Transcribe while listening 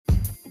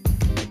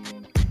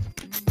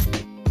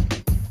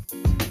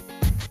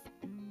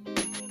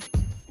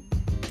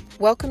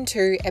Welcome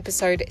to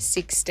episode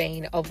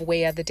 16 of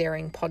We Are the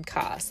Daring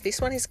podcast.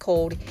 This one is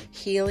called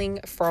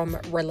Healing from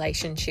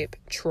Relationship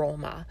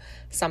Trauma,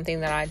 something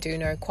that I do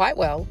know quite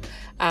well.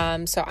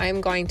 So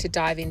I'm going to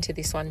dive into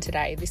this one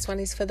today. This one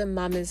is for the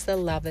mamas, the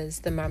lovers,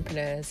 the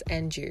mumpreneurs,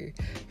 and you.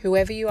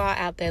 Whoever you are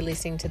out there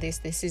listening to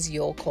this is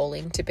your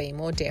calling to be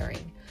more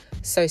daring.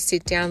 So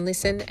sit down,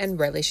 listen, and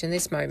relish in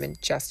this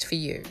moment just for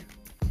you.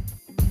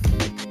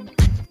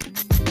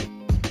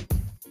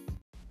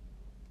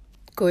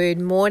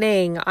 Good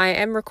morning. I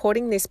am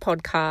recording this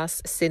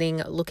podcast sitting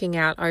looking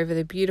out over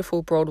the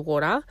beautiful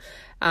Broadwater,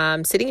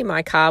 sitting in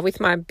my car with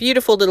my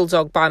beautiful little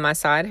dog by my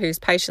side who's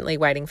patiently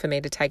waiting for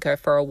me to take her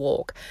for a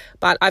walk.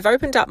 But I've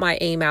opened up my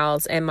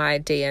emails and my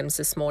DMs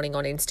this morning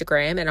on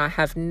Instagram, and I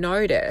have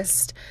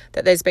noticed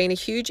that there's been a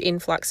huge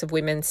influx of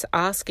women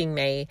asking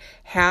me,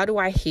 how do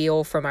I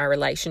heal from my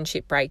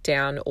relationship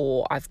breakdown?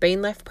 Or I've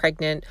been left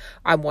pregnant.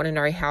 I want to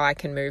know how I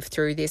can move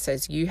through this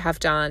as you have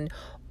done.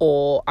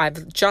 Or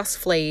I've just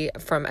flee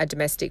from a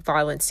domestic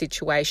violence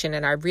situation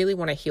and I really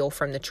want to heal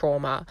from the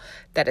trauma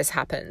that has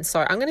happened.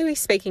 So I'm going to be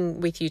speaking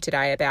with you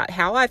today about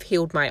how I've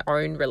healed my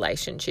own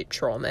relationship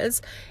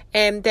traumas,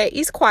 and there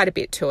is quite a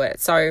bit to it.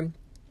 So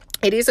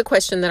it is a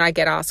question that I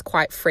get asked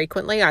quite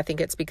frequently. I think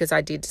it's because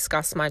I did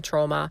discuss my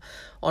trauma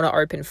on an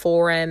open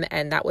forum,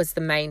 and that was the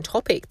main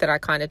topic that I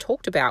kind of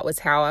talked about, was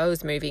how I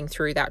was moving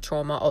through that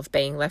trauma of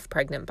being left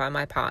pregnant by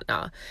my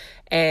partner.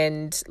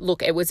 And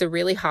look, it was a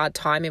really hard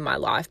time in my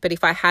life, but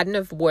if I hadn't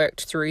have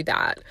worked through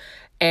that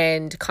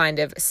and kind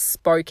of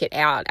spoke it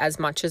out as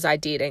much as I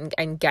did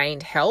and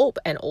gained help,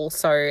 and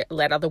also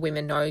let other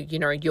women know,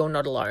 you're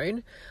not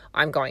alone.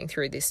 I'm going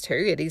through this too.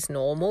 It is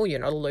normal. You're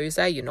not a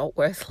loser. You're not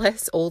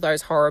worthless. All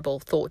those horrible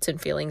thoughts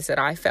and feelings that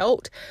I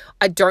felt,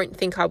 I don't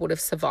think I would have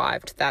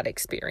survived that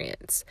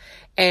experience.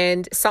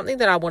 And something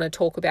that I want to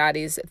talk about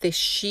is the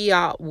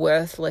sheer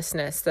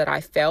worthlessness that I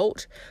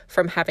felt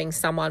from having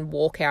someone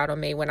walk out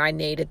on me when I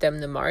needed them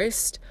the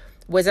most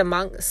was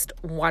amongst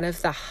one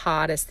of the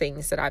hardest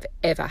things that I've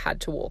ever had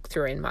to walk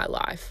through in my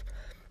life.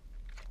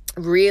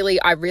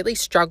 I really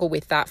struggled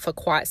with that for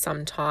quite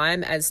some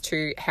time as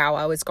to how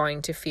I was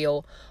going to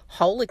feel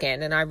whole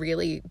again. And I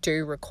really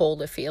do recall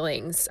the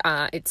feelings.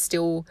 It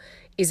still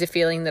is a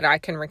feeling that I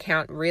can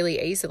recount really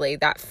easily,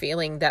 that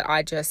feeling that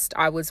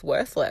I was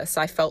worthless.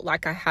 I felt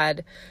like I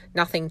had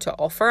nothing to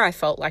offer. I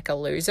felt like a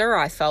loser.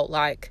 I felt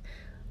like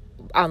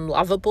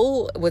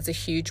unlovable was a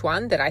huge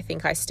one that I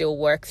think I still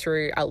work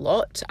through a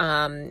lot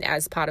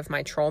as part of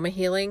my trauma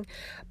healing.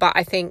 But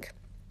I think,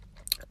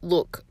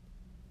 look,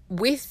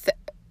 with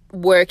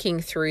working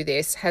through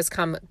this has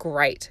come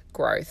great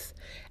growth.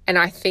 And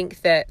I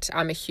think that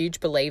I'm a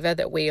huge believer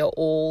that we are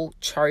all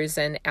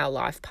chosen our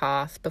life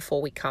path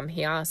before we come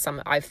here.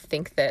 I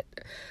think that,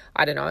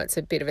 I don't know, it's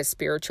a bit of a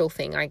spiritual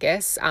thing, I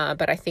guess.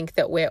 But I think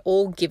that we're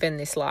all given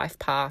this life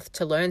path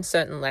to learn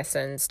certain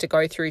lessons, to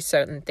go through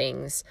certain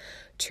things,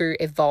 to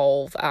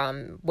evolve,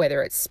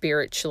 whether it's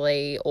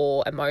spiritually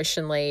or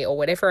emotionally or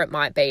whatever it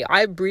might be.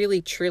 I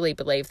really, truly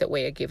believe that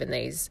we are given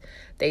these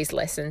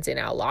lessons in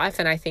our life.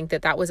 And I think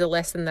that was a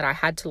lesson that I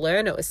had to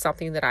learn. It was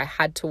something that I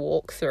had to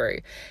walk through.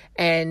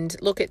 And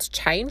look, it's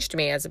changed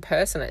me as a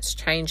person. It's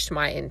changed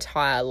my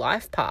entire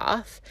life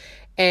path.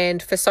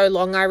 And for so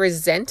long, I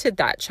resented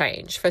that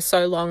change. For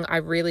so long, I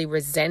really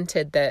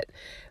resented that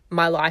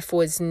my life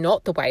was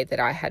not the way that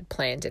I had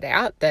planned it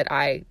out, that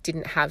I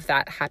didn't have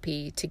that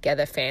happy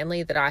together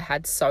family that I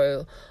had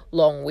so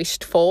long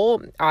wished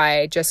for.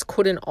 I just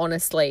couldn't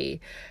honestly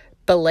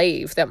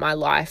believe that my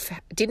life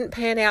didn't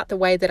pan out the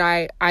way that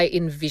I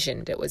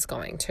envisioned it was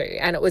going to.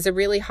 And it was a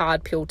really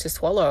hard pill to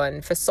swallow.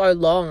 And for so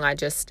long, I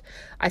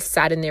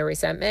sat in the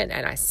resentment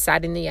and I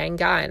sat in the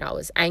anger, and I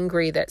was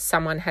angry that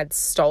someone had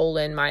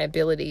stolen my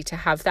ability to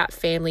have that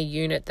family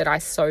unit that I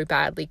so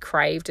badly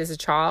craved as a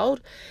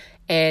child,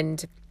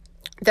 and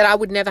that I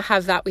would never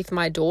have that with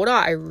my daughter.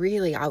 I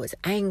was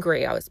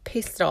angry. I was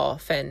pissed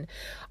off. And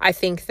I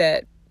think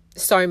that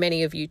so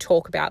many of you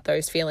talk about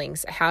those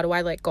feelings. How do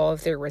I let go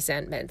of the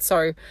resentment?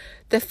 So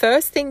the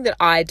first thing that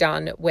I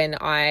done when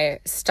I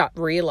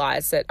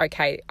realized that,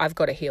 okay, I've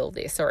got to heal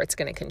this or it's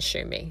going to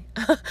consume me.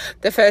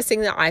 The first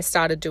thing that I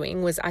started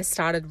doing was I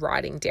started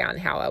writing down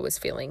how I was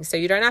feeling. So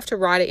you don't have to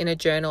write it in a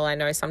journal. I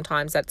know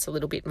sometimes that's a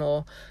little bit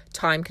more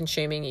time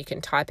consuming. You can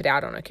type it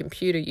out on a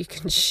computer. You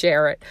can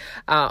share it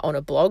on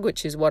a blog,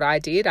 which is what I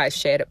did. I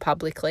shared it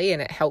publicly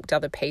and it helped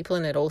other people.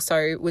 And it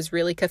also was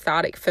really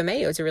cathartic for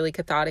me. It was a really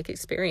cathartic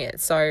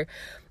experience. So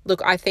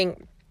look, I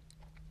think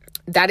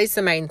that is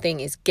the main thing,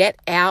 is get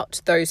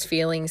out those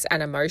feelings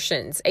and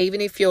emotions.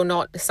 Even if you're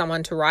not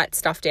someone to write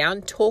stuff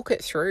down, talk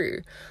it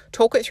through.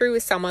 Talk it through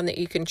with someone that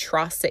you can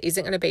trust, that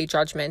isn't going to be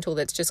judgmental,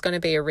 that's just going to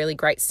be a really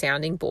great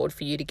sounding board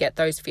for you to get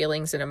those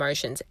feelings and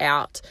emotions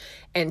out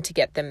and to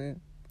get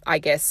them, I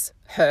guess,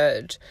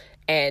 heard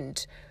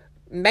and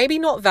maybe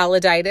not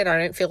validated. I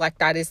don't feel like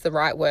that is the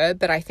right word,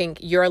 but I think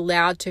you're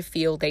allowed to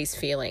feel these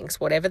feelings,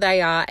 whatever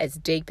they are, as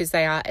deep as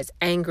they are, as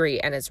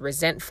angry and as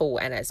resentful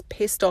and as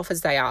pissed off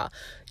as they are.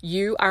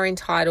 You are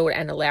entitled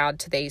and allowed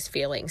to these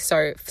feelings.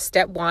 So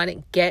step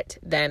one, get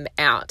them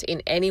out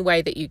in any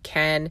way that you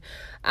can.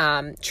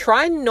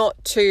 Try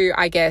not to,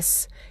 I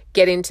guess,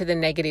 get into the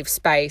negative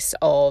space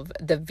of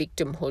the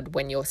victimhood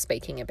when you're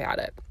speaking about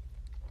it.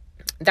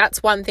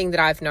 That's one thing that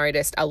I've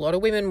noticed. A lot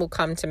of women will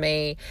come to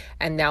me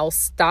and they'll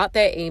start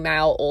their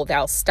email or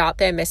they'll start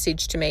their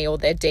message to me or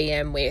their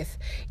DM with,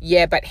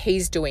 yeah, but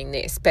he's doing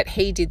this, but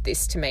he did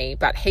this to me,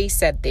 but he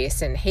said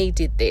this and he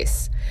did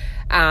this.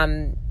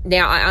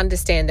 Now I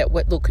understand that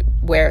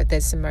where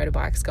there's some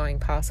motorbikes going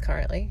past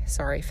currently.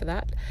 Sorry for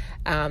that.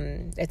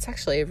 It's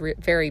actually a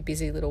very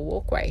busy little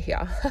walkway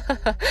here.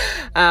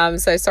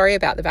 So sorry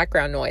about the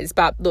background noise,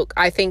 but look,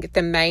 I think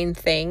the main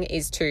thing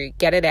is to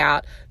get it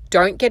out.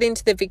 Don't get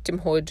into the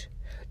victimhood.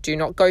 Do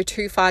not go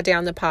too far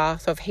down the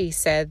path of he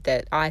said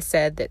that, I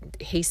said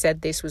that, he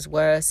said this was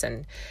worse.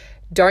 And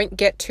don't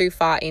get too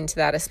far into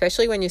that,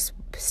 especially when you're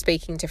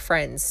speaking to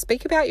friends.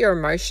 Speak about your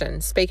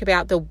emotions. Speak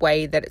about the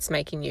way that it's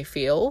making you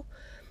feel,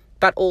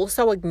 but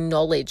also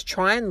acknowledge,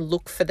 try and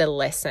look for the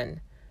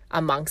lesson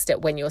amongst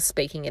it when you're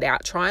speaking it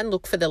out. Try and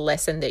look for the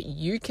lesson that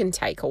you can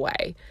take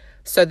away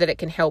so that it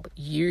can help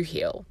you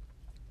heal.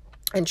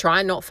 And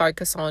try and not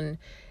focus on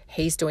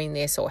he's doing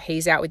this, or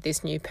he's out with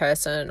this new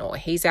person, or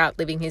he's out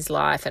living his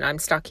life and I'm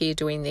stuck here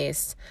doing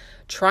this.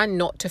 Try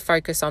not to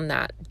focus on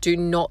that. Do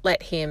not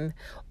let him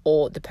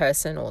or the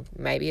person, or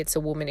maybe it's a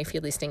woman if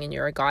you're listening and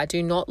you're a guy,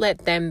 do not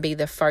let them be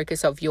the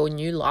focus of your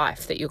new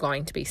life that you're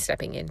going to be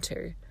stepping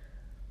into.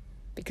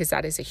 Because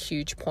that is a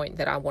huge point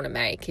that I want to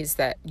make, is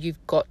that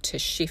you've got to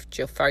shift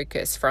your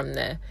focus from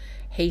the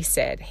he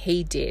said,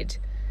 he did,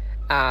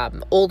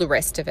 all the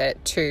rest of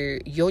it,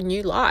 to your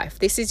new life.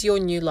 This is your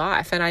new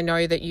life. And I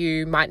know that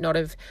you might not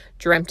have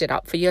dreamt it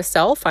up for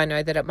yourself. I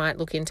know that it might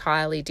look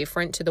entirely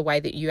different to the way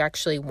that you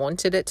actually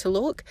wanted it to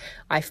look.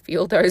 I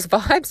feel those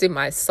vibes in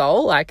my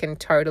soul. I can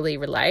totally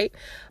relate.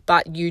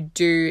 But you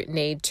do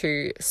need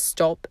to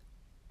stop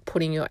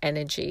putting your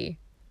energy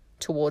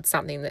towards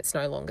something that's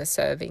no longer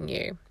serving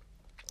you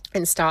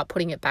and start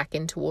putting it back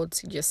in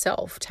towards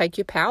yourself. Take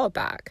your power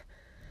back.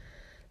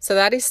 So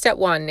that is step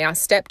one. Now,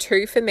 step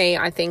two for me,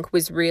 I think,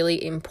 was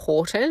really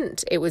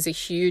important. It was a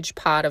huge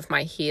part of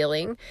my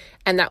healing,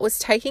 and that was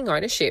taking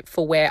ownership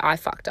for where I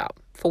fucked up,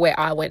 for where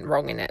I went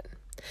wrong in it.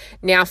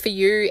 Now, for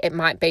you, it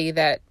might be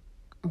that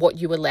what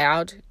you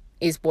allowed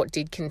is what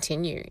did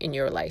continue in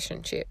your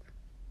relationship.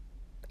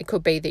 It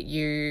could be that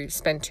you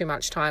spent too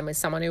much time with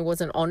someone who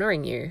wasn't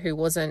honoring you, who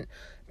wasn't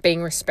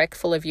being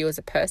respectful of you as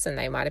a person.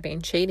 They might have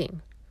been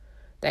cheating.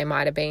 They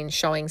might have been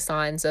showing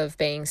signs of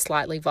being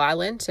slightly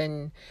violent,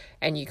 and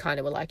you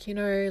kind of were like,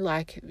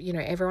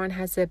 everyone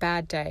has their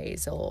bad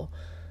days, or,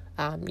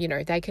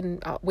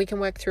 we can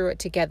work through it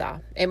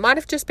together. It might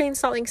have just been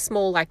something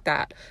small like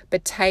that,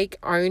 but take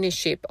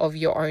ownership of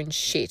your own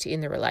shit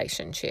in the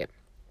relationship.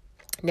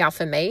 Now,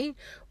 for me,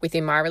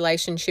 within my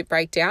relationship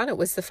breakdown, it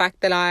was the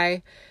fact that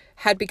I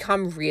had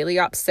become really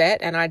upset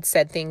and I'd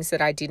said things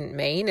that I didn't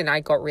mean, and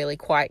I got really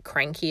quite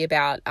cranky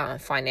about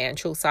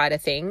financial side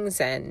of things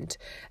and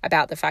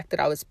about the fact that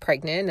I was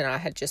pregnant and I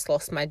had just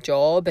lost my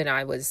job, and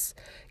I was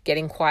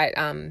getting quite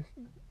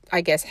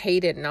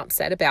heated and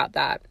upset about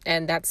that.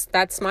 And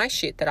that's my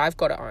shit that I've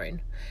got to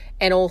own.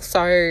 And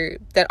also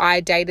that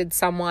I dated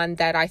someone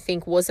that I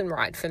think wasn't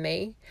right for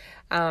me.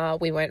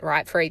 We weren't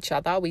right for each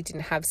other. We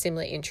didn't have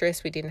similar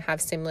interests. We didn't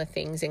have similar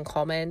things in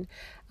common.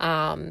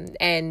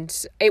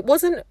 And it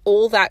wasn't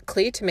all that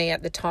clear to me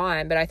at the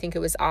time, but I think it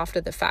was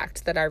after the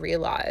fact that I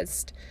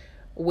realized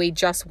we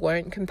just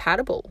weren't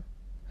compatible.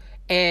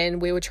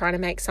 And we were trying to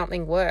make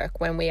something work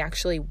when we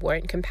actually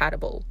weren't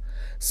compatible.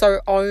 So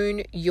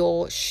own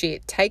your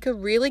shit. Take a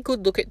really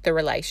good look at the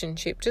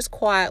relationship, just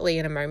quietly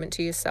in a moment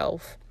to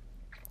yourself.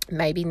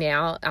 Maybe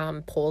now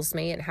pause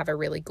me and have a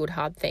really good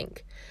hard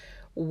think.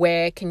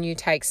 Where can you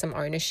take some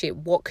ownership?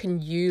 What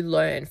can you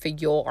learn for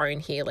your own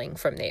healing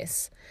from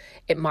this?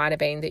 It might have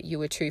been that you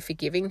were too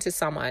forgiving to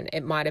someone.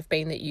 It might have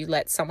been that you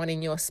let someone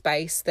in your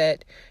space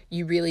that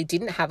you really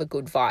didn't have a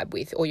good vibe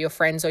with, or your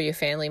friends or your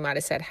family might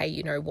have said, hey,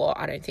 you know what,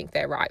 I don't think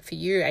they're right for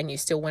you, and you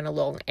still went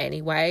along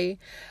anyway.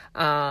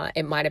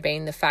 It might have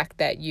been the fact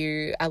that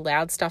you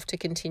allowed stuff to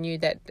continue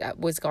that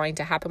was going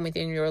to happen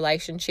within your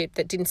relationship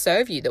that didn't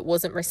serve you, that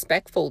wasn't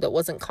respectful, that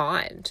wasn't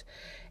kind.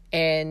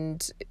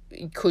 And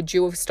could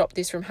you have stopped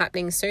this from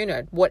happening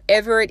sooner?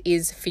 Whatever it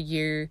is for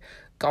you,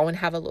 go and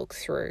have a look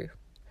through.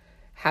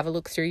 Have a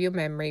look through your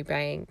memory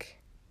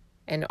bank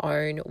and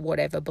own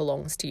whatever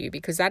belongs to you,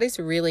 because that is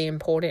really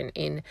important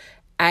in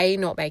A,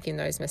 not making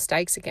those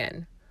mistakes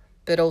again,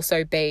 but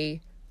also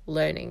B,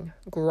 learning,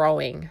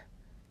 growing,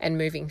 and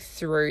moving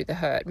through the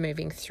hurt,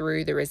 moving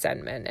through the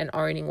resentment, and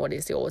owning what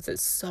is yours.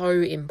 It's so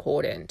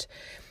important.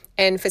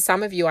 And for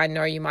some of you, I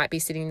know you might be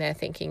sitting there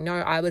thinking, no,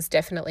 I was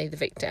definitely the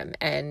victim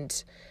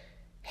and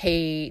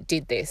he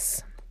did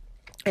this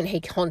and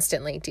he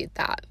constantly did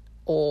that,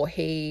 or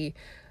he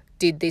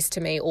did this to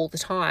me all the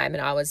time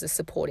and I was a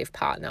supportive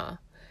partner.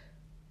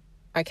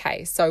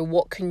 Okay, so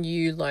what can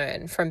you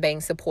learn from being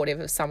supportive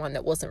of someone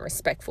that wasn't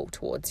respectful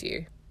towards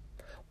you?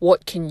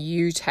 What can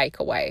you take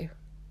away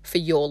for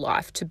your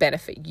life to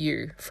benefit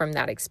you from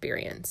that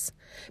experience?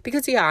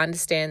 Because I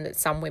understand that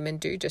some women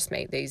do just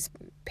meet these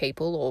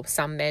people, or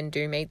some men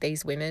do meet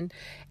these women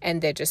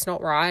and they're just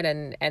not right,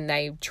 and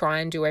they try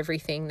and do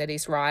everything that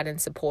is right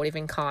and supportive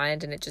and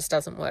kind, and it just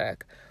doesn't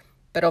work.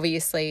 But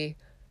obviously,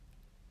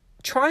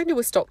 try and do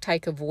a stock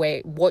take of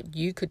what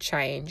you could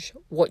change,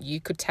 what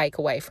you could take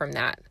away from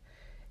that.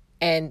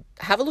 And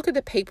have a look at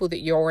the people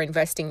that you're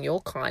investing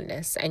your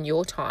kindness and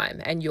your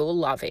time and your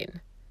love in,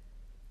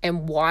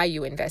 and why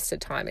you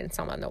invested time in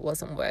someone that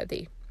wasn't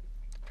worthy.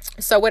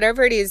 So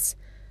whatever it is,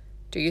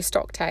 do your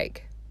stock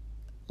take.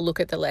 Look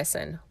at the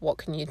lesson. What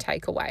can you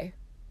take away?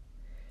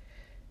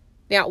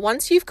 Now,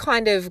 once you've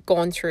kind of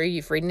gone through,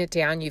 you've written it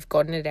down, you've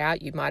gotten it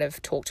out, you might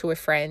have talked to a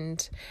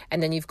friend,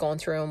 and then you've gone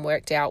through and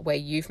worked out where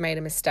you've made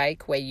a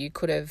mistake, where you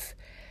could have,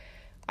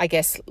 I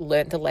guess,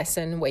 learnt the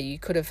lesson, where you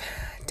could have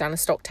done a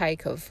stock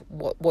take of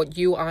what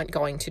you aren't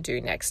going to do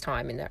next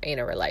time in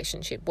a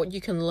relationship, what you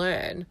can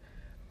learn.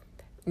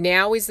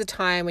 Now is the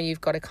time when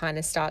you've got to kind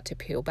of start to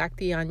peel back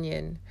the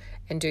onion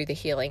and do the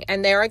healing.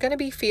 And there are going to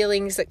be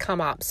feelings that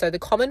come up. So the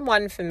common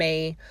one for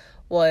me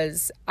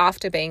was,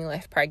 after being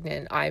left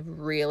pregnant, I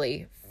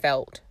really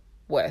felt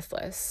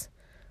worthless.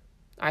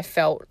 I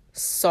felt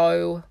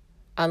so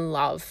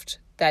unloved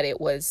that it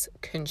was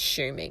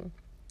consuming.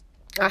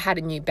 I had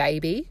a new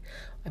baby.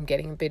 I'm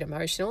getting a bit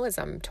emotional as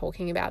I'm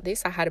talking about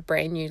this. I had a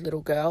brand new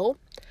little girl.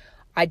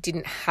 I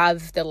didn't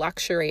have the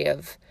luxury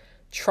of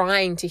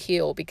trying to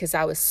heal because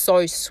I was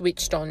so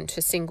switched on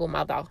to single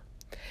mother.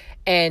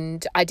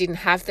 And I didn't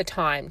have the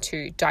time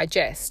to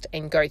digest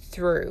and go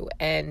through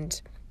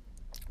and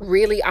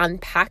really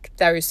unpack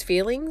those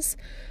feelings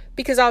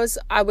because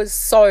I was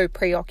so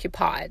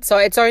preoccupied. So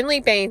it's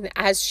only been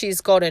as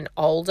she's gotten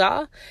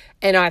older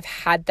and I've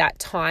had that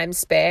time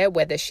spare,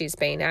 whether she's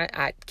been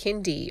at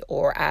kindy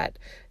or at,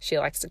 she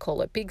likes to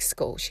call it big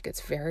school. She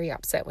gets very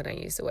upset when I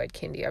use the word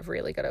kindy. I've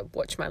really got to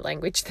watch my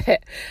language there.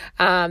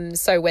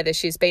 So whether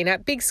she's been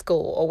at big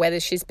school or whether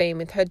she's been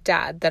with her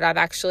dad, that I've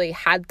actually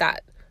had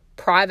that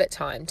private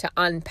time to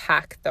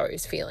unpack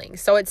those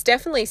feelings. So it's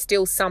definitely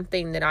still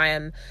something that I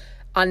am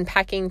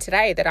unpacking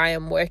today, that I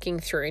am working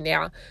through.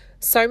 Now,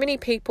 so many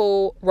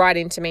people write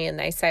into me and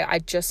they say, I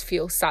just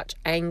feel such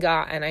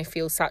anger and I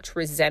feel such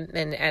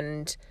resentment,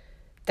 and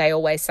they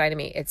always say to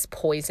me, it's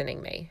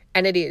poisoning me.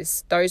 And it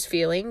is. Those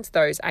feelings,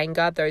 those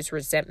anger, those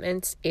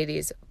resentments, it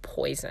is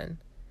poison.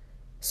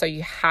 So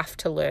you have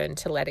to learn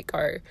to let it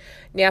go.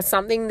 Now,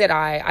 something that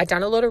I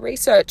done a lot of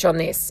research on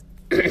this.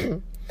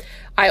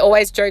 I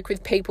always joke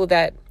with people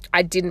that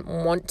I didn't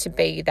want to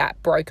be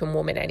that broken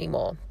woman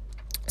anymore.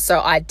 So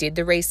I did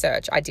the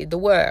research, I did the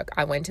work,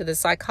 I went to the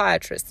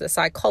psychiatrist, the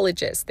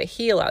psychologist, the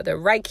healer, the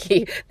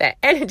Reiki, the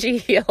energy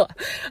healer,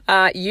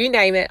 you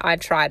name it, I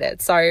tried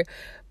it. So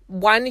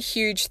one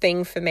huge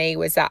thing for me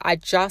was that I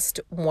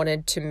just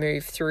wanted to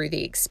move through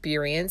the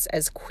experience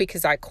as quick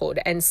as I could.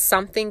 And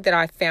something that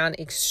I found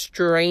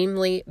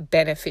extremely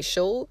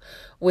beneficial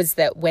was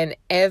that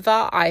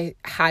whenever I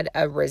had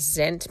a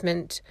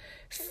resentment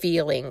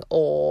feeling,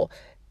 or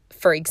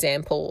for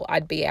example,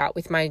 I'd be out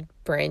with my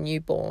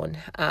newborn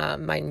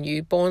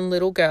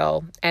little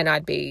girl, and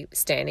I'd be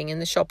standing in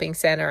the shopping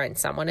center and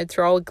someone would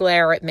throw a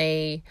glare at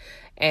me,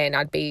 and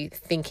I'd be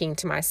thinking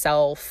to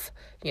myself,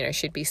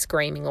 she'd be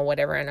screaming or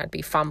whatever, and I'd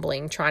be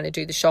fumbling, trying to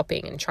do the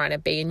shopping and trying to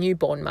be a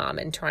newborn mom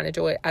and trying to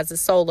do it as a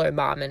solo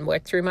mom and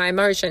work through my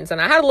emotions.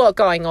 And I had a lot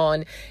going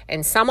on,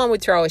 and someone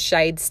would throw a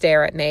shade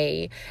stare at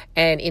me,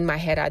 and in my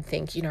head I'd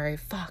think,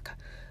 fuck,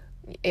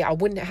 I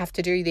wouldn't have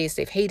to do this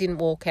if he didn't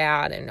walk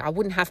out, and I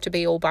wouldn't have to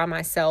be all by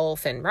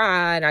myself, and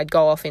I'd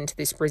go off into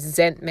this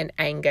resentment,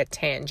 anger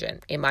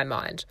tangent in my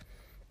mind.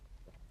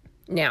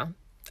 Now,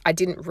 I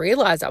didn't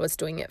realize I was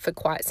doing it for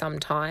quite some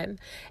time.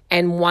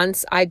 And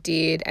once I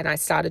did, and I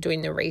started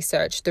doing the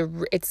research,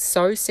 it's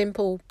so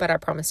simple, but I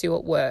promise you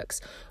it works.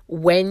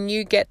 When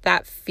you get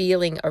that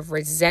feeling of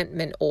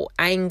resentment or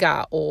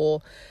anger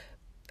or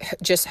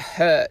just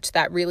hurt,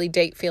 that really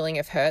deep feeling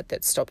of hurt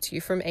that stops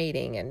you from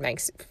eating and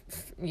makes,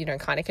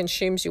 kind of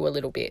consumes you a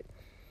little bit,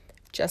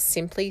 just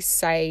simply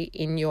say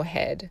in your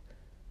head,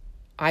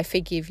 I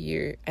forgive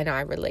you and I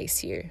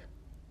release you.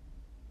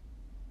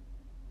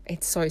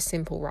 It's so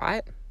simple,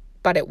 right?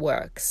 But it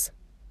works.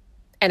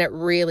 And it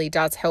really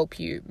does help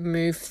you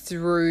move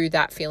through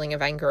that feeling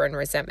of anger and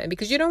resentment,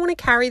 because you don't want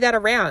to carry that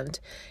around.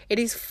 It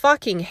is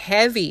fucking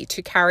heavy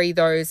to carry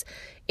those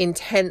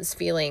intense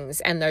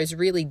feelings and those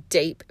really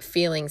deep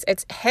feelings.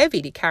 It's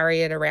heavy to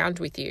carry it around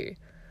with you.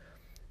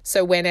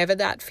 So whenever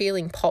that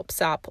feeling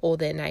pops up, or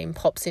their name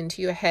pops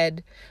into your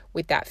head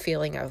with that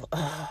feeling of,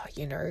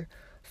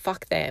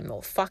 fuck them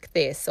or fuck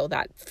this, or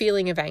that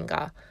feeling of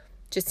anger,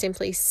 just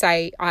simply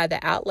say either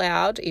out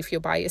loud if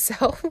you're by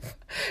yourself,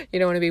 you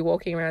don't want to be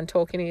walking around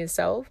talking to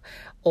yourself,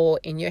 or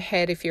in your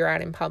head if you're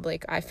out in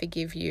public, I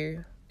forgive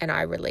you and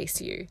I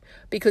release you.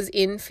 Because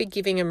in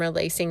forgiving and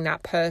releasing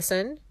that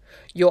person,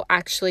 You're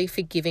actually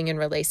forgiving and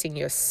releasing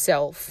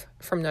yourself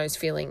from those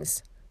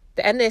feelings.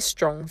 And they're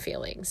strong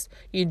feelings.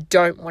 You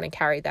don't want to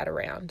carry that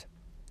around.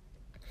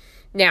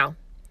 Now,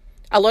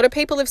 a lot of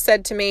people have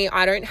said to me,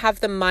 I don't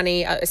have the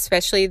money,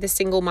 especially the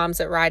single mums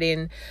that write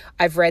in.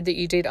 I've read that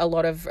you did a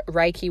lot of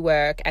Reiki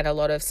work and a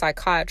lot of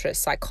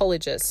psychiatrists,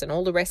 psychologists, and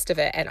all the rest of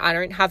it. And I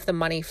don't have the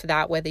money for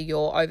that, whether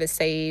you're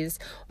overseas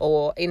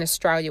or in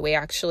Australia. We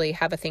actually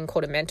have a thing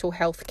called a mental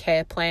health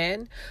care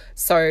plan.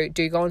 So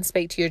do go and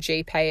speak to your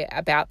GP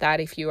about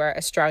that if you are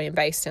Australian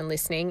based and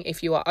listening.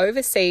 If you are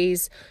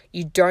overseas,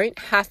 you don't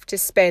have to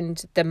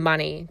spend the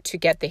money to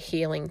get the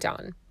healing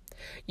done.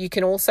 You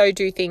can also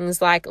do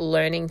things like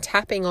learning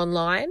tapping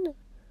online,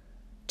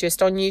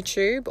 just on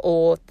YouTube,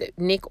 or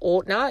Nick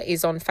Ortner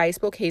is on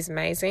Facebook. He's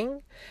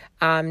amazing.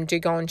 Do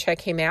go and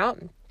check him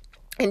out.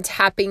 And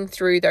tapping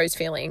through those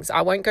feelings.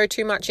 I won't go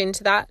too much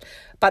into that,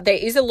 but there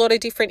is a lot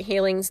of different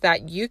healings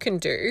that you can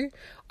do.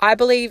 I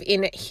believe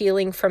in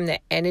healing from the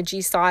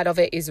energy side of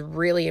it is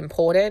really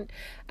important.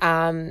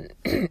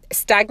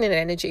 Stagnant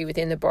energy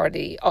within the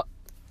body.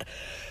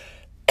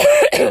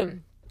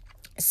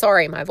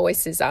 Sorry, my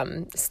voice is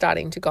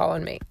starting to go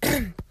on me.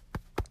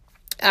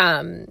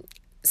 I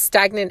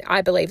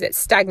believe that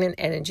stagnant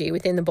energy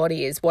within the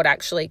body is what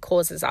actually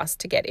causes us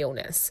to get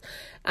illness.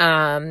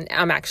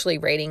 I'm actually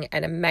reading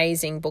an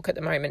amazing book at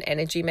the moment,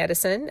 Energy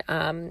Medicine.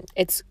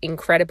 It's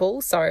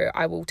incredible. So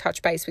I will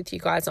touch base with you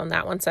guys on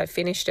that once I've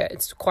finished it.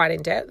 It's quite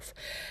in depth.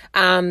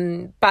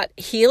 But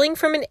healing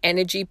from an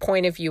energy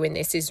point of view in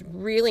this is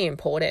really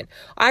important.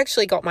 I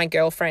actually got my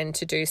girlfriend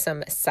to do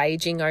some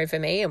saging over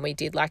me, and we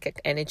did like an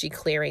energy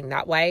clearing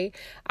that way.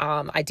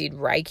 I did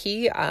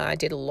Reiki. I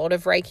did a lot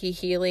of Reiki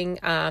healing.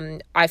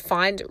 I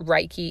find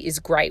Reiki is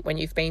great when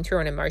you've been through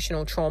an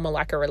emotional trauma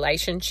like a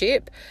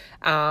relationship,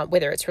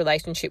 whether it's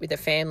relationship with a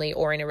family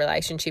or in a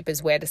relationship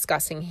as we're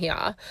discussing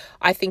here.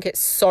 I think it's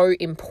so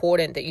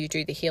important that you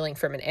do the healing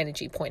from an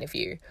energy point of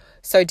view.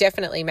 So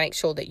definitely make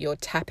sure that you're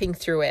tapping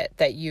through it,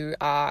 that you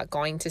are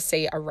going to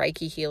see a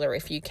Reiki healer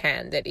if you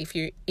can, that if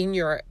you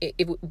are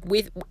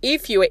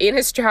in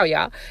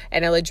Australia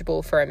and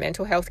eligible for a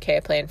mental health care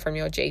plan from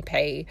your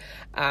GP,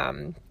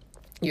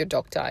 your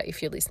doctor,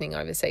 if you're listening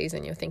overseas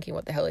and you're thinking,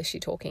 what the hell is she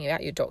talking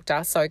about, your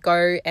doctor. So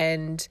go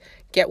and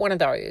get one of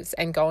those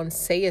and go and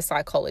see a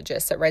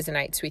psychologist that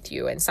resonates with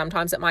you. And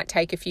sometimes it might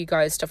take a few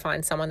goes to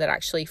find someone that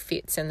actually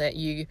fits and that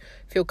you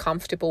feel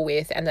comfortable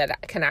with and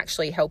that can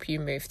actually help you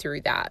move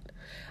through that.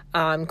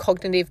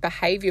 Cognitive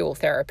behavioral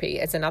therapy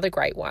is another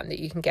great one that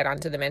you can get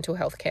under the mental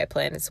health care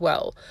plan as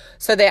well.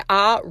 So there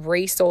are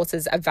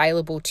resources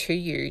available to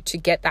you to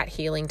get that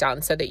healing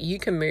done so that you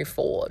can move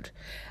forward.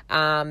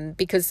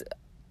 Because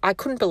I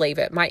couldn't believe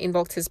it. My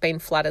inbox has been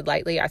flooded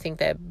lately. I think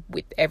that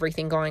with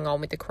everything going on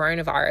with the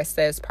coronavirus,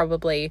 there's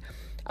probably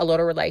a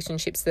lot of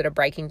relationships that are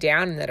breaking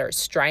down and that are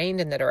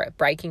strained and that are at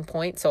breaking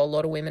point. So a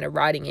lot of women are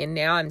writing in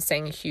now. I'm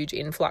seeing a huge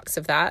influx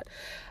of that.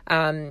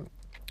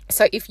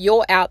 So if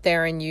you're out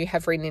there and you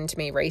have written into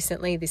me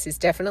recently, this is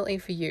definitely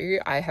for you.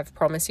 I have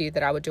promised you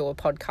that I would do a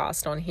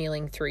podcast on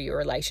healing through your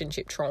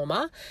relationship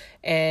trauma.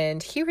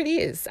 And here it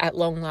is at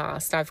long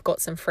last. I've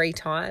got some free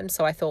time,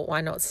 so I thought,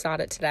 why not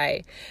start it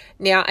today?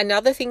 Now,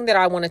 another thing that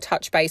I want to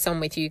touch base on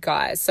with you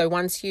guys. So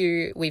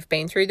we've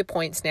been through the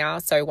points now.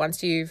 So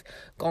once you've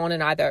gone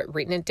and either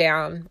written it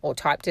down or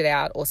typed it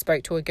out or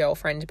spoke to a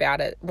girlfriend about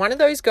it, one of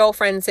those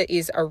girlfriends that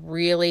is a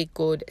really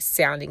good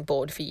sounding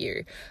board for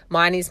you.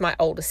 Mine is my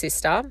older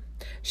sister.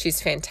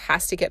 She's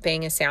fantastic at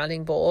being a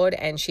sounding board,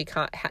 and she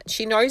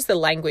knows the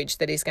language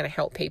that is going to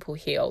help people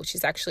heal.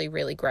 She's actually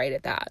really great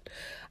at that.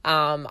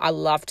 I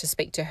love to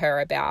speak to her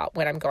about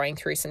when I'm going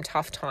through some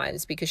tough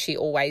times, because she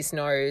always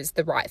knows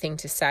the right thing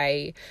to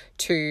say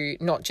to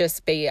not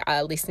just be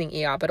a listening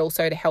ear, but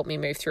also to help me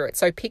move through it.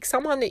 So pick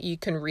someone that you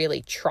can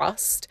really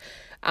trust,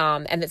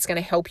 and that's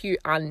going to help you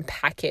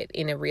unpack it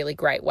in a really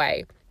great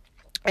way.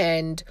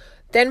 And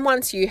then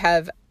once you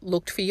have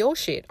looked for your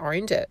shit,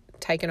 owned it,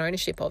 taken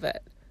ownership of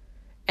it,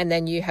 and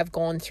then you have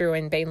gone through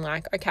and been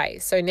like, okay,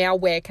 so now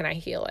where can I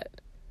heal it?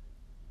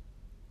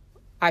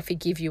 I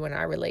forgive you and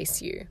I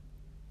release you.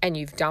 And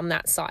you've done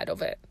that side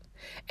of it.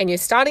 And you're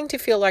starting to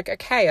feel like,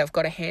 okay, I've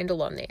got a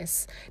handle on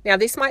this. Now,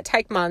 this might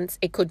take months.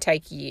 It could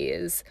take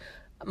years.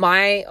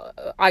 I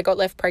got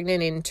left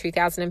pregnant in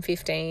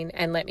 2015.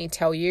 And let me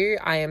tell you,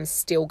 I am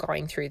still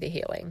going through the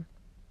healing.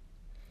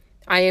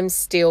 I am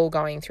still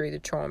going through the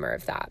trauma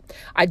of that.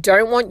 I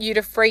don't want you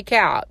to freak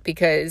out,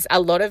 because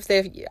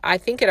I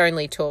think it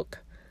only took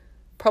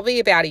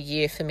probably about a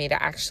year for me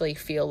to actually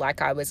feel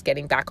like I was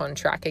getting back on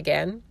track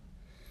again.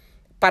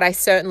 But I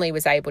certainly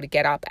was able to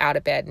get up out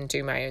of bed and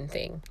do my own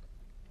thing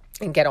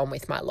and get on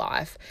with my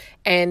life.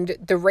 And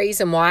the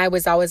reason why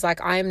was I was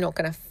like, I am not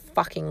going to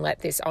fucking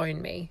let this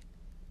own me.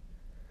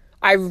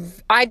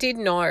 I did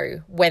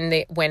know when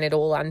it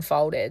all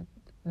unfolded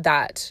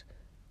that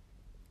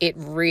it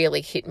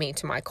really hit me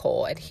to my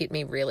core. It hit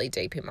me really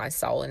deep in my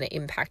soul, and it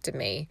impacted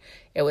me.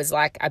 It was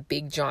like a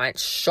big giant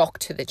shock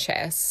to the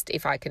chest,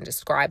 if I can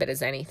describe it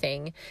as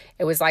anything.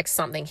 It was like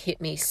something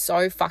hit me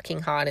so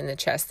fucking hard in the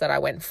chest that I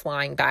went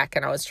flying back,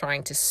 and I was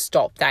trying to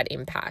stop that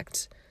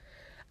impact,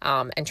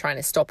 and trying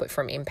to stop it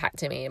from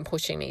impacting me and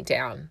pushing me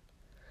down.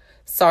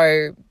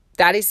 So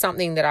that is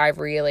something that I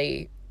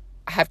really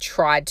have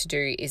tried to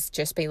do, is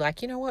just be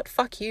like, you know what,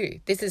 fuck you.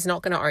 This is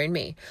not going to own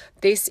me.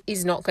 This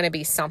is not going to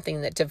be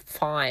something that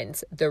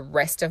defines the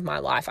rest of my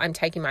life. I'm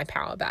taking my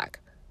power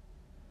back.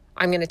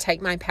 I'm going to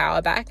take my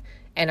power back,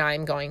 and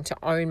I'm going to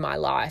own my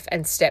life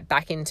and step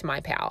back into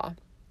my power.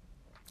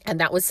 And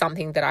that was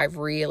something that I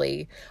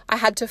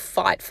had to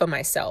fight for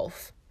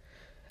myself.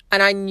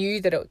 And I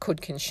knew that it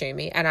could consume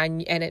me,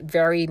 and it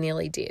very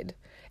nearly did.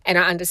 And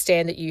I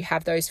understand that you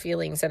have those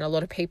feelings, and a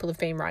lot of people have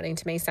been writing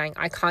to me saying,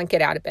 I can't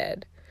get out of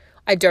bed.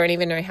 I don't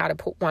even know how to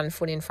put one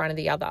foot in front of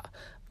the other.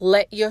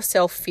 Let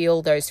yourself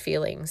feel those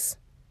feelings.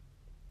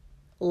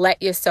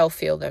 Let yourself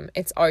feel them.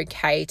 It's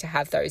okay to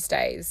have those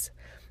days,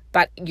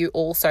 but you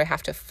also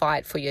have to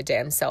fight for your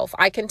damn self.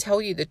 I can tell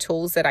you the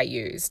tools that I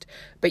used,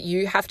 but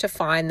you have to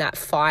find that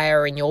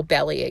fire in your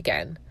belly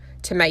again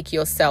to make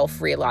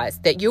yourself realize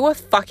that you are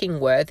fucking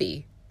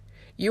worthy.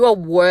 You are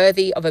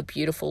worthy of a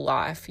beautiful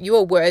life. You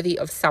are worthy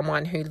of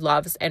someone who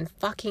loves and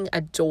fucking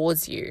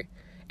adores you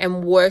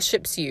and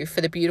worships you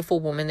for the beautiful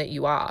woman that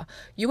you are.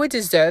 You are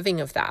deserving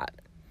of that.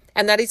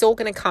 And that is all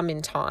going to come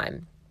in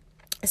time.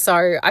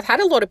 So I've had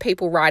a lot of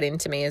people write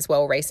into me as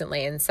well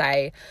recently and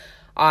say,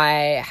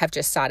 I have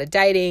just started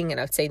dating,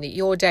 and I've seen that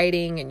you're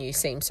dating and you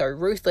seem so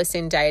ruthless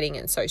in dating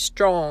and so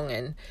strong.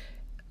 And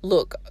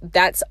look,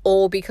 that's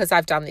all because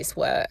I've done this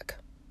work.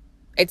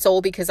 It's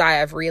all because I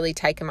have really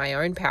taken my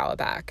own power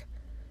back.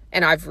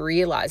 And I've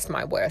realized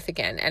my worth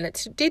again. And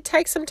it did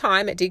take some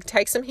time. It did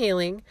take some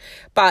healing.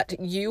 But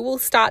you will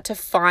start to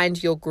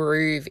find your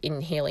groove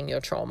in healing your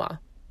trauma.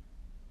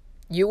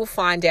 You will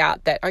find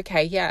out that,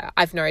 okay, yeah,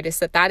 I've noticed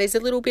that is a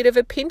little bit of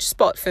a pinch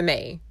spot for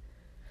me.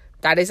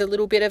 That is a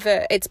little bit of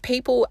it's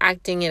people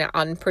acting in an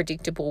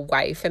unpredictable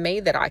way for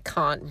me that I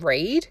can't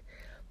read.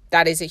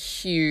 That is a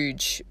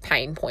huge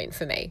pain point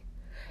for me.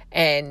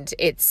 And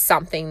it's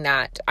something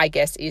that I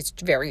guess is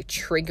very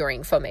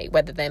triggering for me,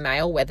 whether they're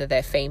male, whether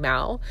they're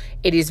female.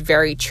 It is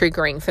very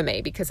triggering for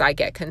me because I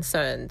get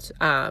concerned,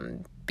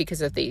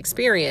 because of the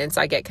experience.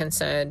 I get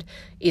concerned,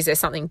 is there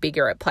something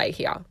bigger at play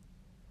here?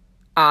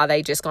 Are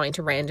they just going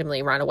to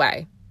randomly run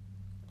away?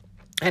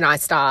 And I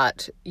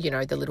start,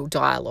 the little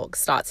dialogue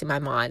starts in my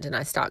mind, and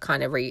I start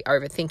kind of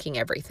overthinking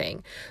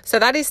everything. So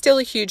that is still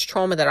a huge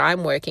trauma that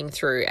I'm working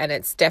through. And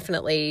it's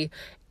definitely,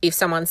 if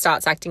someone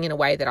starts acting in a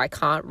way that I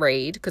can't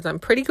read, because I'm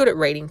pretty good at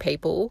reading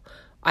people,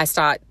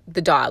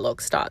 the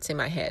dialogue starts in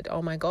my head.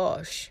 Oh my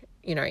gosh,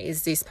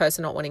 is this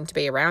person not wanting to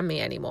be around me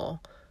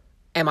anymore?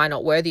 Am I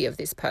not worthy of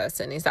this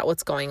person? Is that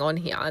what's going on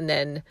here? And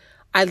then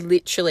I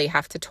literally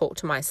have to talk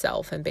to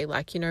myself and be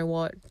like, you know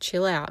what?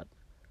 Chill out.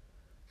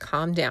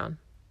 Calm down.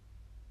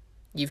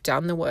 You've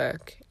done the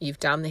work. You've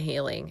done the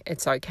healing.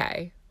 It's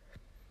okay.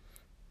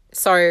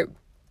 So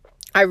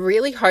I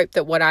really hope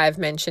that what I've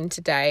mentioned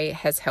today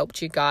has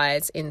helped you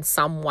guys in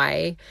some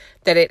way,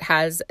 that it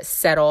has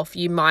set off.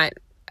 You might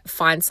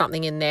find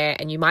something in there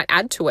and you might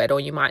add to it, or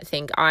you might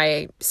think,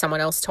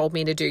 someone else told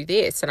me to do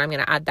this and I'm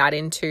going to add that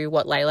into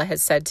what Layla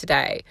has said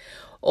today.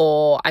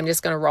 Or I'm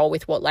just going to roll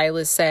with what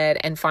Layla's said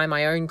and find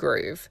my own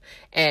groove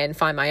and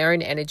find my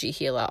own energy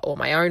healer or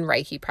my own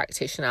Reiki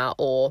practitioner,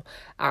 or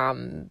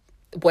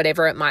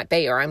whatever it might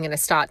be. Or I'm going to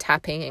start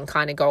tapping and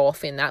kind of go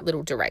off in that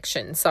little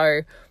direction.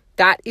 So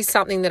that is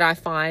something that I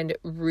find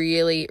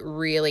really,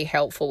 really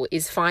helpful,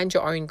 is find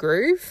your own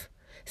groove,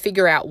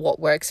 figure out what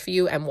works for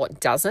you and what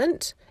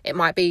doesn't. It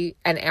might be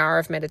an hour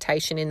of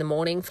meditation in the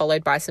morning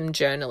followed by some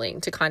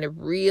journaling to kind of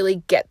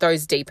really get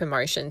those deep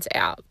emotions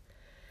out.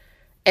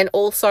 And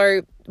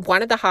also,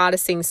 one of the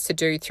hardest things to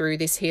do through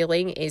this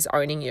healing is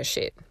owning your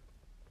shit.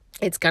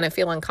 It's going to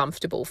feel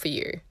uncomfortable for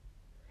you.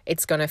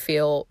 It's going to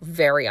feel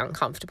very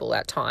uncomfortable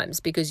at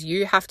times, because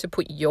you have to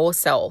put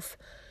yourself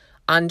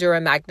under a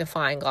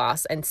magnifying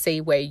glass and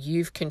see where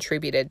you've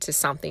contributed to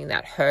something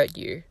that hurt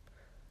you.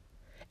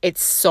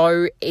 It's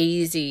so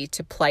easy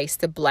to place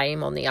the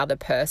blame on the other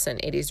person.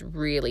 It is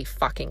really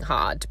fucking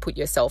hard to put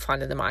yourself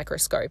under the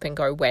microscope and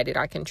go, where did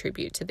I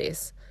contribute to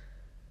this?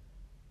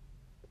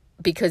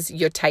 Because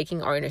you're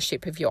taking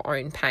ownership of your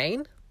own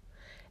pain,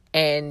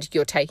 and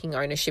you're taking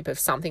ownership of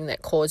something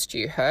that caused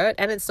you hurt,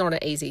 and it's not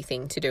an easy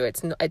thing to do.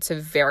 It's a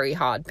very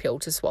hard pill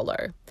to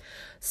swallow.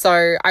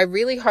 So I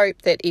really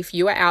hope that if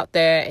you are out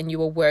there and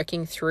you are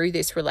working through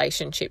this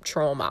relationship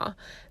trauma,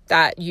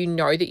 that you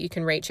know that you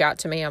can reach out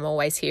to me. I'm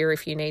always here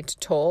if you need to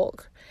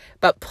talk.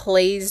 But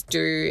please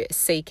do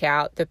seek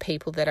out the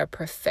people that are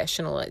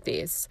professional at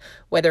this,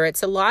 whether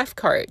it's a life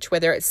coach,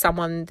 whether it's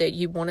someone that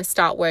you want to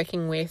start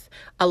working with,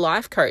 a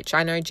life coach.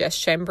 I know Jess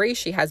Shembry,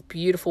 she has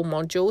beautiful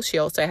modules. She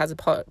also has a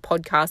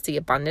podcast, The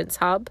Abundance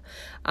Hub.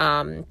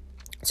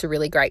 It's a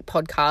really great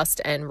podcast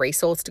and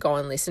resource to go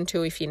and listen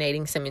to if you're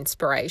needing some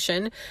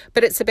inspiration.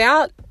 But it's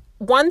about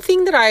one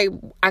thing I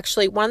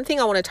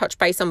want to touch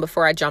base on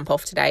before I jump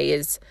off today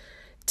is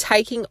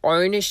taking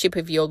ownership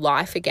of your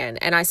life again.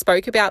 And I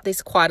spoke about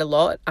this quite a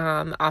lot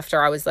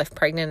after I was left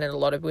pregnant, and a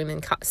lot of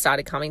women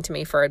started coming to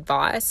me for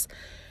advice.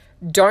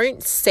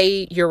 Don't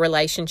see your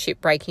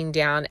relationship breaking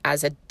down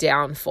as a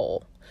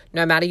downfall,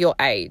 no matter your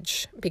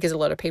age, because a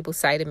lot of people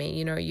say to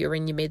me, you're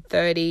in your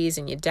mid-30s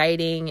and you're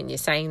dating and you're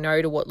saying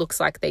no to what looks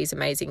like these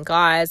amazing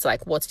guys.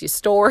 Like, what's your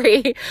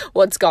story?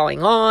 What's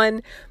going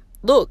on?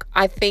 Look,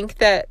 I think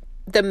that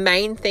the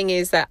main thing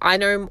is that I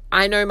know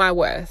my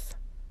worth,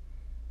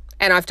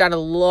 and I've done a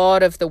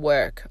lot of the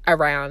work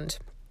around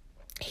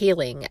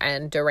healing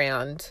and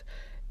around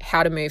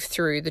how to move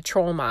through the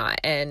trauma,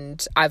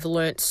 and I've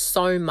learnt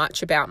so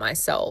much about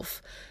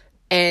myself.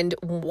 And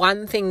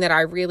one thing that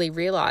I really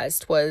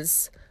realized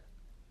was,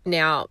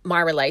 now my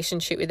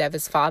relationship with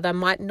Eva's father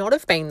might not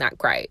have been that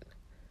great.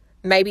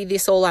 Maybe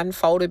this all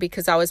unfolded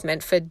because I was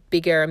meant for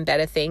bigger and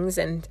better things,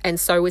 and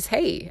so was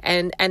he.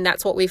 And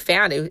that's what we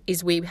found,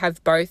 is we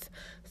have both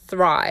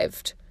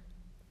thrived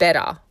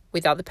better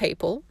with other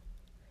people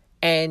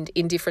and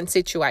in different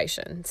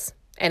situations,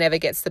 and Eva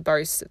gets the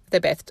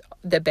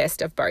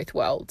best of both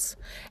worlds.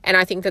 And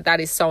I think that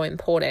is so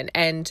important.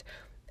 And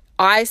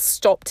I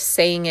stopped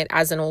seeing it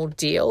as an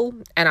ordeal,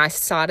 and I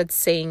started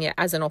seeing it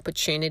as an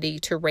opportunity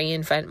to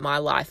reinvent my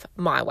life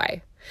my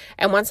way.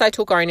 And once I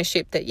took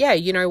ownership that,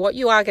 you know what,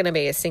 you are going to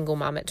be a single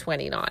mum at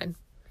 29.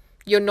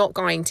 You're not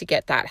going to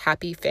get that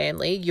happy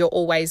family. You're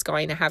always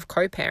going to have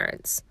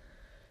co-parents.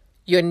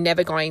 You're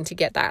never going to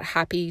get that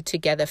happy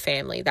together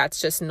family.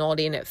 That's just not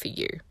in it for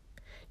you.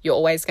 You're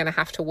always going to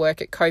have to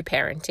work at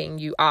co-parenting.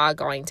 You are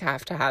going to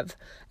have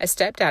a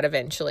stepdad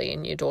eventually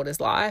in your daughter's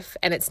life,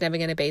 and it's never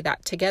going to be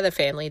that together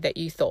family that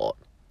you thought.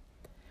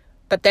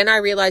 But then I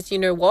realized, you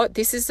know what?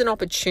 This is an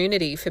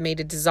opportunity for me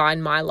to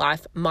design my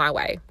life my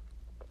way.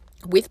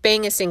 With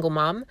being a single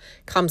mum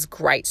comes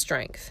great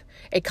strength.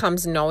 It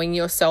comes knowing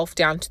yourself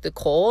down to the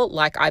core,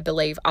 like I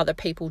believe other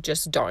people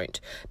just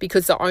don't,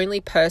 because the only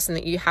person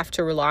that you have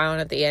to rely on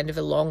at the end of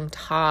a long,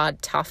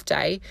 hard, tough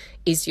day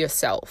is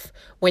yourself.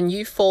 When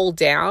you fall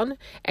down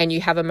and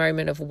you have a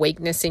moment of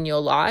weakness in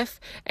your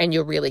life and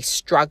you're really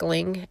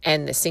struggling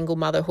and the single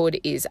motherhood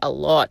is a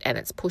lot and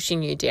it's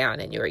pushing you down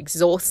and you're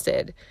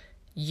exhausted,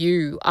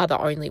 you are the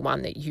only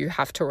one that you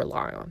have to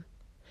rely on.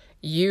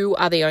 You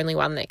are the only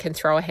one that can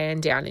throw a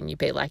hand down and you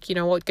be like, you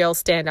know what, girl,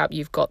 stand up,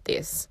 you've got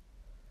this.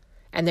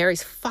 And there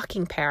is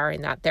fucking power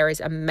in that. There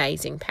is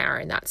amazing power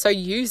in that. So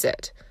use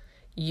it.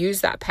 Use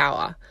that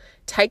power.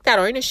 Take that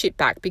ownership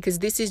back, because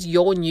this is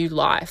your new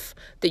life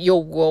that you're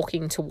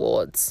walking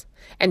towards.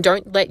 And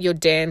don't let your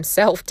damn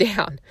self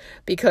down,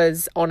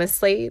 because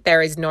honestly,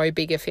 there is no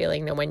bigger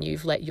feeling than when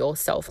you've let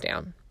yourself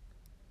down.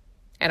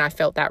 And I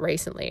felt that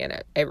recently,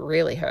 and it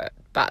really hurt,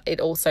 but it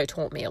also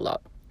taught me a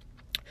lot.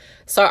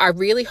 So I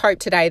really hope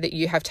today that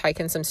you have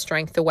taken some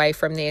strength away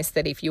from this,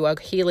 that if you are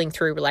healing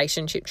through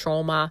relationship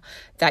trauma,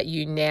 that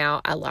you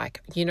now are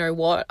like, you know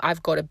what,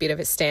 I've got a bit of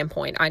a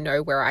standpoint. I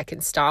know where I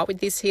can start with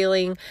this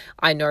healing.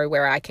 I know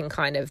where I can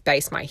kind of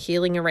base my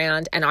healing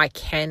around, and I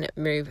can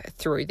move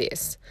through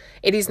this.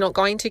 It is not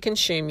going to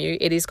consume you.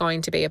 It is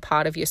going to be a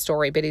part of your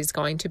story, but it is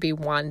going to be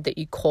one that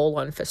you call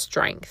on for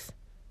strength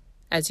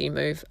as you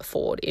move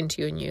forward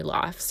into your new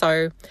life.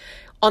 So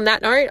on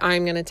that note,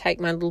 I'm going to take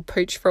my little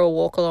pooch for a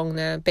walk along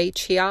the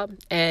beach here,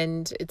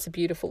 and it's a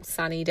beautiful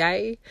sunny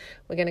day.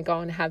 We're going to go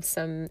and have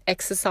some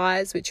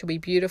exercise, which will be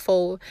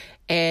beautiful,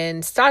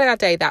 and start our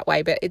day that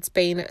way. But it's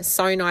been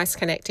so nice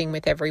connecting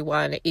with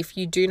everyone. If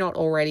you do not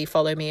already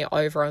follow me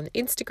over on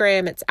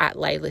Instagram, it's at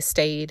Layla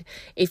Steed.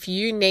 If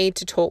you need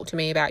to talk to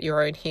me about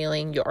your own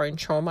healing, your own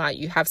trauma,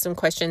 you have some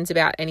questions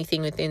about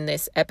anything within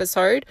this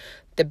episode,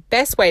 the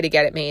best way to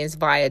get at me is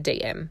via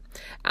DM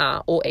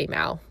or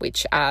email,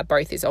 which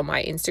both is on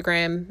my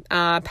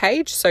Instagram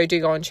page. So do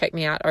go and check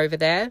me out over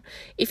there.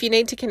 If you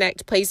need to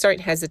connect, please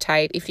don't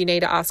hesitate. If you need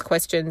to ask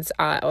questions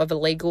of a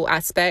legal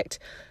aspect,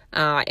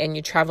 and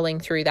you're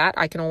traveling through that,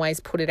 I can always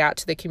put it out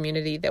to the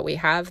community that we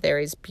have. There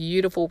is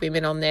beautiful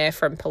women on there,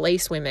 from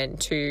police women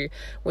to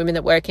women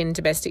that work in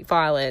domestic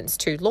violence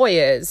to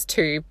lawyers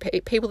to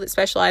people that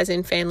specialize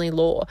in family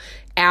law.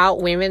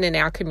 Our women and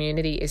our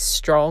community is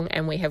strong,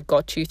 and we have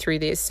got you through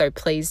this. So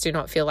please do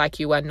not feel like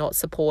you are not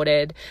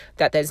supported,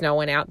 that there's no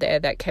one out there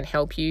that can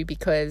help you,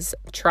 because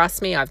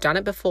trust me, I've done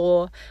it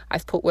before.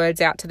 I've put words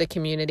out to the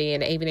community,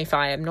 and even if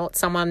I am not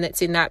someone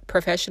that's in that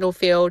professional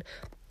field,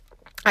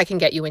 I can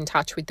get you in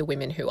touch with the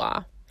women who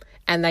are,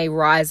 and they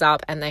rise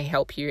up and they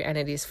help you, and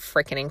it is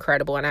freaking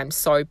incredible, and I'm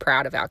so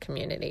proud of our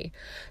community.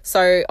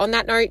 So on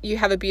that note, you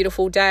have a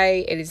beautiful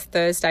day. It is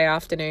Thursday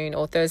afternoon,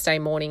 or Thursday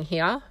morning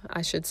here,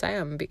 I should say.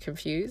 I'm a bit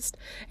confused.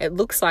 It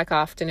looks like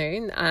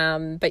afternoon,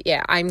 but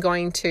yeah, I'm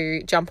going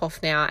to jump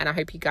off now, and I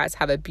hope you guys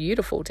have a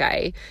beautiful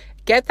day.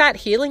 Get that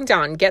healing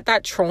done, get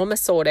that trauma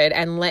sorted,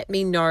 and let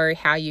me know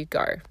how you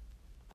go.